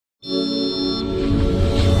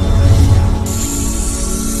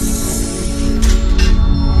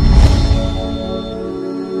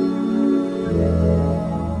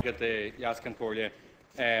Yaskin Corlea.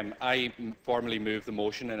 I formally move the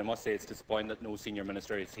motion, and I must say it's disappointing that no senior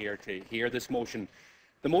minister is here to hear this motion.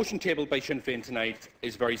 The motion tabled by Sinn Féin tonight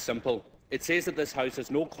is very simple. It says that this House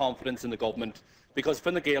has no confidence in the government because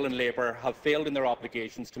Fine Gael and Labour have failed in their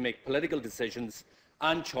obligations to make political decisions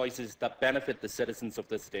and choices that benefit the citizens of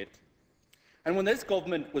this state. And when this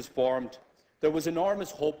government was formed, there was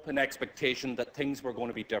enormous hope and expectation that things were going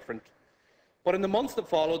to be different. But in the months that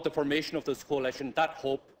followed the formation of this coalition, that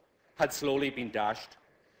hope had slowly been dashed.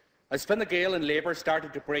 As Fine Gael and Labour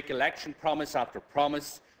started to break election promise after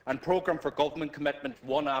promise and programme for government commitment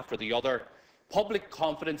one after the other, public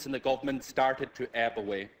confidence in the government started to ebb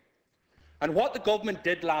away. And what the government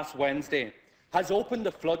did last Wednesday has opened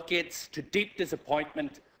the floodgates to deep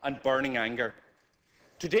disappointment and burning anger.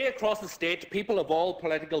 Today, across the state, people of all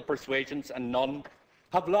political persuasions and none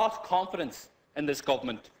have lost confidence in this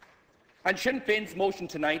government. And Sinn Féin's motion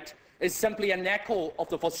tonight is simply an echo of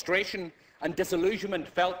the frustration and disillusionment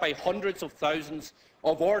felt by hundreds of thousands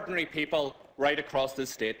of ordinary people right across this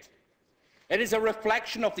state. It is a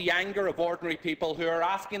reflection of the anger of ordinary people who are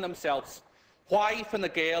asking themselves why Fine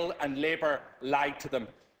Gael and Labour lied to them,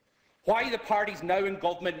 why the parties now in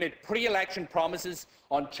government made pre-election promises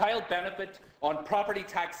on child benefit, on property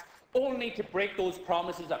tax, only to break those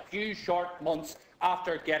promises a few short months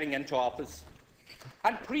after getting into office.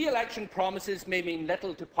 And pre-election promises may mean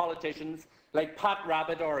little to politicians like Pat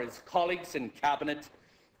Rabbitte or his colleagues in Cabinet,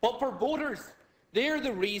 but for voters, they're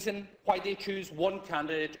the reason why they choose one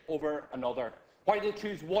candidate over another, why they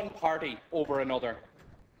choose one party over another.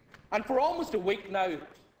 And for almost a week now,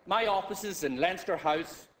 my offices in Leinster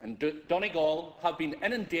House and Donegal have been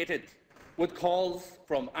inundated with calls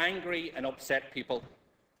from angry and upset people,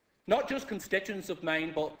 not just constituents of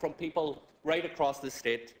mine, but from people right across the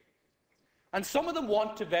state. And some of them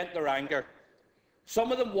want to vent their anger.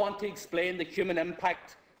 Some of them want to explain the human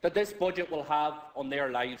impact that this budget will have on their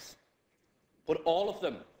lives. But all of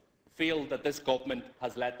them feel that this government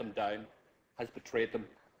has let them down, has betrayed them.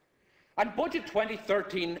 And Budget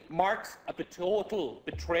 2013 marks a total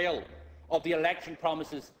betrayal of the election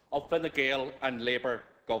promises of Fine Gael and Labour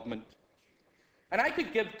government. And I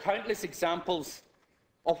could give countless examples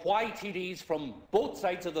of why TDs from both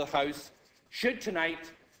sides of the House should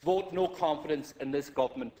tonight vote no confidence in this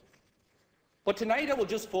government. But tonight I will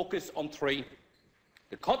just focus on three: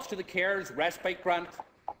 the cuts to the Carers respite grant,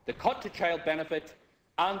 the cut to child benefit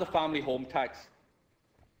and the family home tax.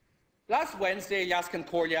 Last Wednesday, Yaskin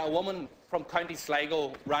Corlea, a woman from County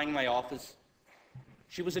Sligo, rang my office.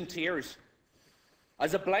 She was in tears.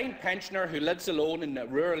 As a blind pensioner who lives alone in a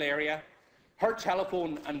rural area, her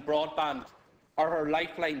telephone and broadband are her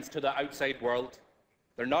lifelines to the outside world.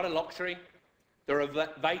 They're not a luxury. They're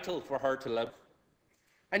vital for her to live.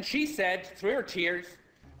 And she said, through her tears,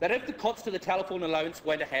 that if the cuts to the telephone allowance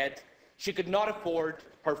went ahead, she could not afford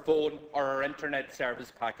her phone or her internet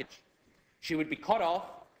service package. She would be cut off,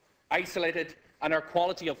 isolated, and her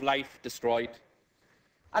quality of life destroyed.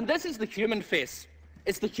 And this is the human face.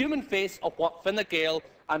 It's the human face of what Fine Gael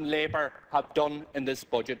and Labour have done in this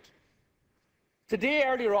budget.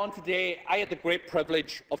 Earlier on today, I had the great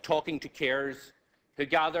privilege of talking to carers who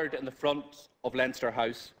gathered in the front of Leinster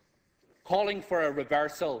House, calling for a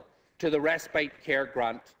reversal to the respite care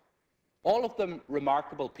grant. All of them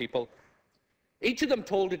remarkable people. Each of them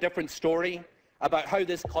told a different story about how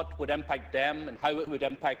this cut would impact them and how it would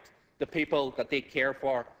impact the people that they care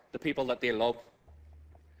for, the people that they love.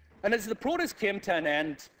 And as the protest came to an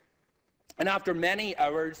end, and after many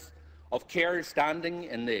hours of carers standing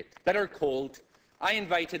in the bitter cold, I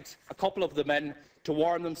invited a couple of them in to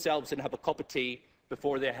warm themselves and have a cup of tea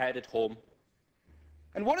before they headed home.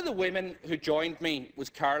 And one of the women who joined me was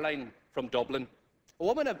Caroline from Dublin, a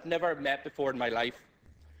woman I've never met before in my life.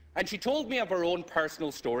 And she told me of her own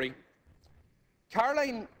personal story.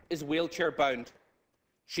 Caroline is wheelchair-bound.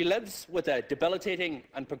 She lives with a debilitating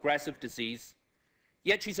and progressive disease,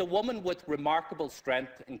 yet she's a woman with remarkable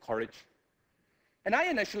strength and courage. And I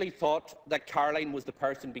initially thought that Caroline was the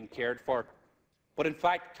person being cared for, but in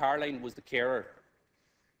fact, Caroline was the carer.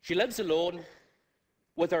 She lives alone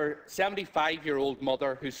with her 75-year-old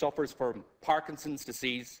mother who suffers from Parkinson's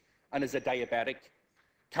disease and is a diabetic.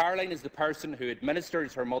 Caroline is the person who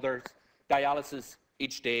administers her mother's dialysis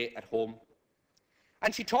each day at home.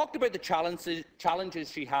 And she talked about the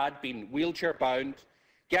challenges she had being wheelchair-bound,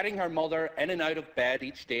 getting her mother in and out of bed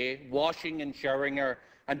each day, washing and showering her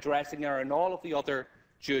and dressing her, and all of the other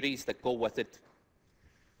duties that go with it.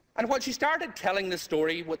 And when she started telling the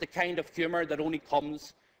story with the kind of humour that only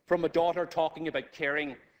comes from a daughter talking about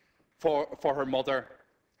caring for her mother,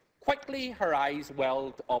 quickly her eyes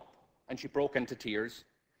welled up and she broke into tears.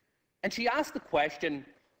 And she asked the question,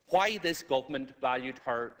 why this government valued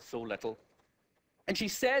her so little. And she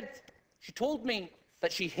told me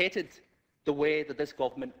that she hated the way that this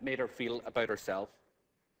government made her feel about herself.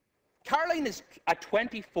 Caroline is a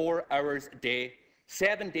 24 hours a day,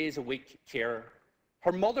 7 days a week carer.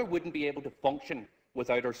 Her mother wouldn't be able to function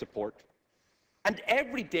without her support. And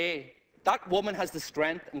every day, that woman has the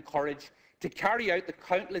strength and courage to carry out the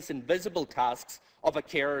countless invisible tasks of a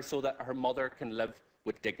carer so that her mother can live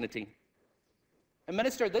with dignity. And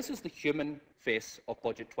Minister, this is the human face of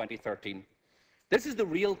Budget 2013. This is the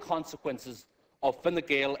real consequences of Fine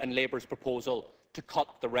Gael and Labour's proposal to cut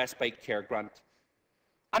the respite care grant.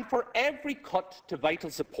 And for every cut to vital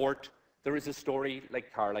support, there is a story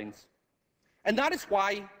like Caroline's. And that is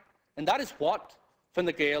why, and that is what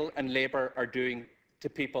Fine Gael and Labour are doing to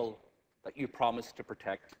people that you promised to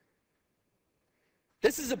protect.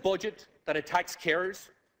 This is a budget that attacks carers,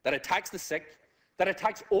 that attacks the sick, that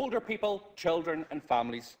attacks older people, children and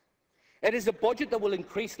families. It is a budget that will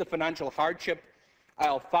increase the financial hardship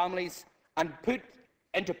of families and put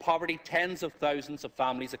into poverty tens of thousands of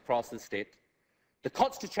families across the state. The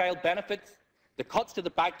cuts to child benefits, the cuts to the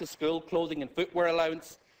back-to-school clothing and footwear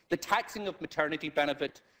allowance, the taxing of maternity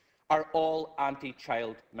benefit are all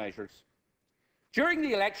anti-child measures. During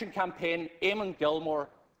the election campaign, Eamon Gilmore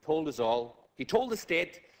told us all, he told the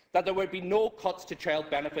state that there would be no cuts to child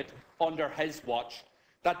benefit under his watch,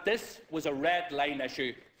 that this was a red line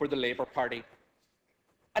issue for the Labour Party.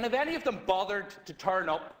 And if any of them bothered to turn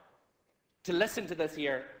up to listen to this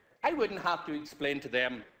here, I wouldn't have to explain to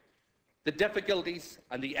them the difficulties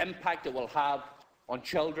and the impact it will have on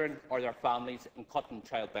children or their families in cutting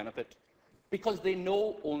child benefit, because they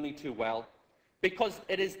know only too well, because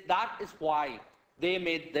that is why they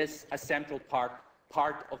made this a central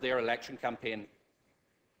part of their election campaign.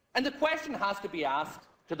 And the question has to be asked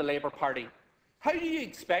to the Labour Party, how do you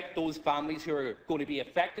expect those families who are going to be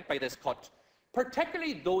affected by this cut,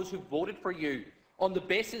 particularly those who voted for you on the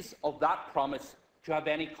basis of that promise, to have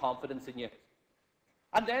any confidence in you?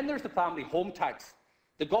 And then there's the family home tax.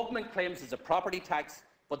 The government claims it's a property tax,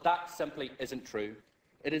 but that simply isn't true.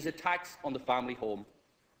 It is a tax on the family home.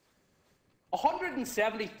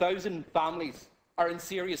 170,000 families are in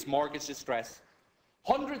serious mortgage distress.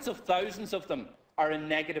 Hundreds of thousands of them are in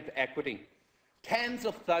negative equity. Tens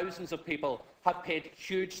of thousands of people have paid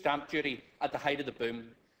huge stamp duty at the height of the boom.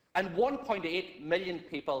 And 1.8 million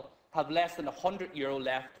people have less than €100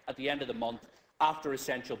 left at the end of the month after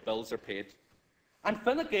essential bills are paid. And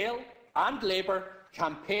Fine Gael and Labour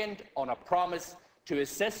campaigned on a promise to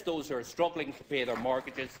assist those who are struggling to pay their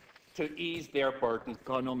mortgages, to ease their burden.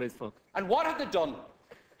 And what have they done?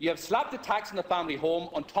 You have slapped the tax on the family home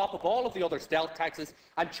on top of all of the other stealth taxes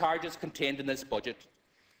and charges contained in this budget.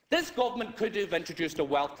 This government could have introduced a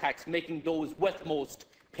wealth tax, making those with most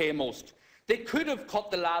pay most. They could have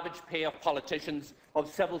cut the lavish pay of politicians,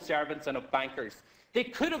 of civil servants and of bankers. They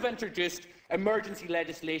could have introduced emergency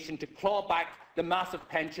legislation to claw back the massive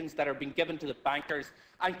pensions that are being given to the bankers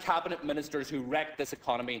and cabinet ministers who wrecked this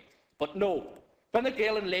economy. But no, Fine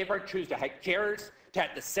Gael and Labour choose to hit carers, to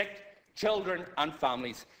hit the sick, children and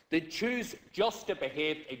families. They choose just to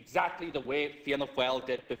behave exactly the way Fianna Fáil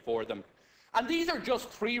did before them. And these are just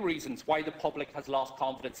three reasons why the public has lost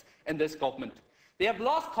confidence in this government. They have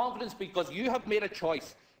lost confidence because you have made a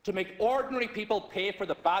choice to make ordinary people pay for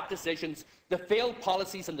the bad decisions, the failed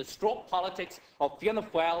policies and the stroke politics of Fianna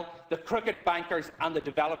Fáil, the crooked bankers and the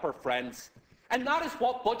developer friends. And that is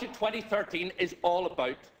what Budget 2013 is all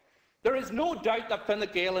about. There is no doubt that Fine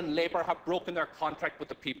Gael and Labour have broken their contract with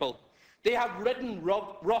the people. They have ridden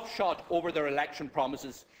roughshod over their election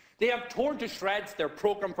promises. They have torn to shreds their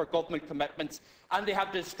programme for government commitments, and they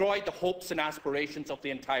have destroyed the hopes and aspirations of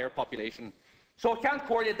the entire population. So, Ceann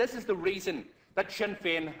Comhairle, this is the reason that Sinn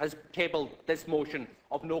Féin has tabled this motion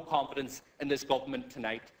of no confidence in this government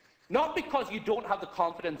tonight. Not because you don't have the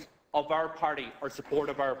confidence of our party or support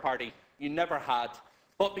of our party, you never had,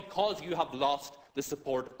 but because you have lost the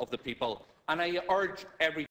support of the people. And I urge every